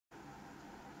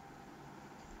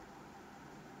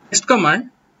Next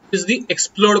command is the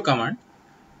explode command.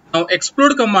 Now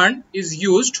explode command is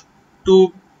used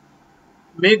to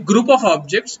make group of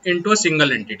objects into a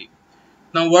single entity.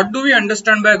 Now what do we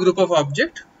understand by a group of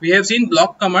object? We have seen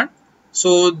block command.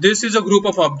 So this is a group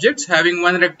of objects having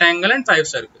one rectangle and 5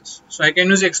 circles. So I can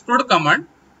use explode command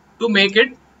to make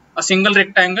it a single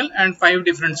rectangle and 5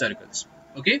 different circles.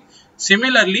 Okay.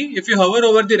 Similarly, if you hover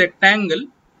over the rectangle,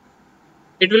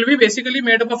 it will be basically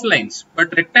made up of lines,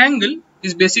 but rectangle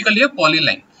is basically a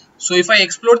polyline. So if I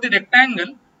explode the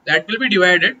rectangle, that will be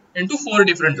divided into 4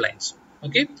 different lines.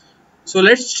 Okay. So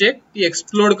let's check the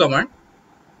explode command.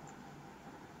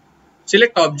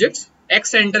 Select objects.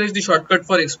 X enter is the shortcut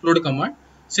for explode command.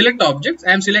 Select objects.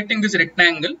 I am selecting this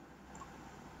rectangle.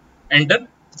 Enter.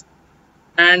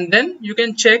 And then you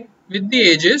can check with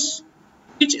the edges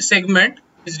each segment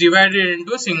is divided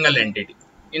into a single entity.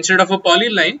 Instead of a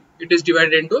polyline, it is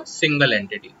divided into a single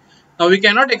entity. Now we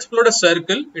cannot explode a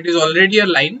circle. It is already a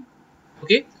line.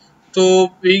 Okay.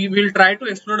 So we will try to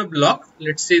explode a block.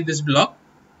 Let's say this block.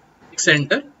 X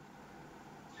enter.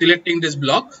 Selecting this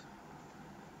block.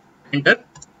 Enter.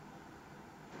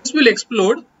 This will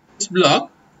explode this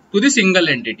block to the single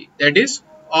entity. That is,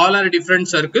 all are different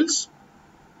circles,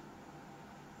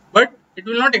 but it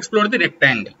will not explode the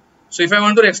rectangle. So if I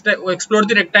want to explode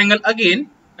the rectangle again,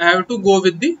 I have to go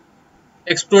with the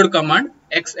explode command,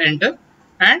 X enter,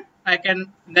 and I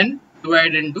can then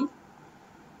divide into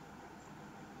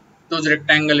those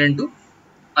rectangle into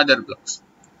other blocks,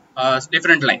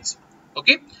 different lines.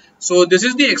 Okay. So this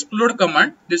is the explode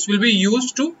command. This will be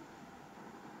used to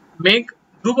make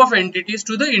group of entities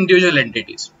to the individual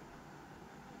entities.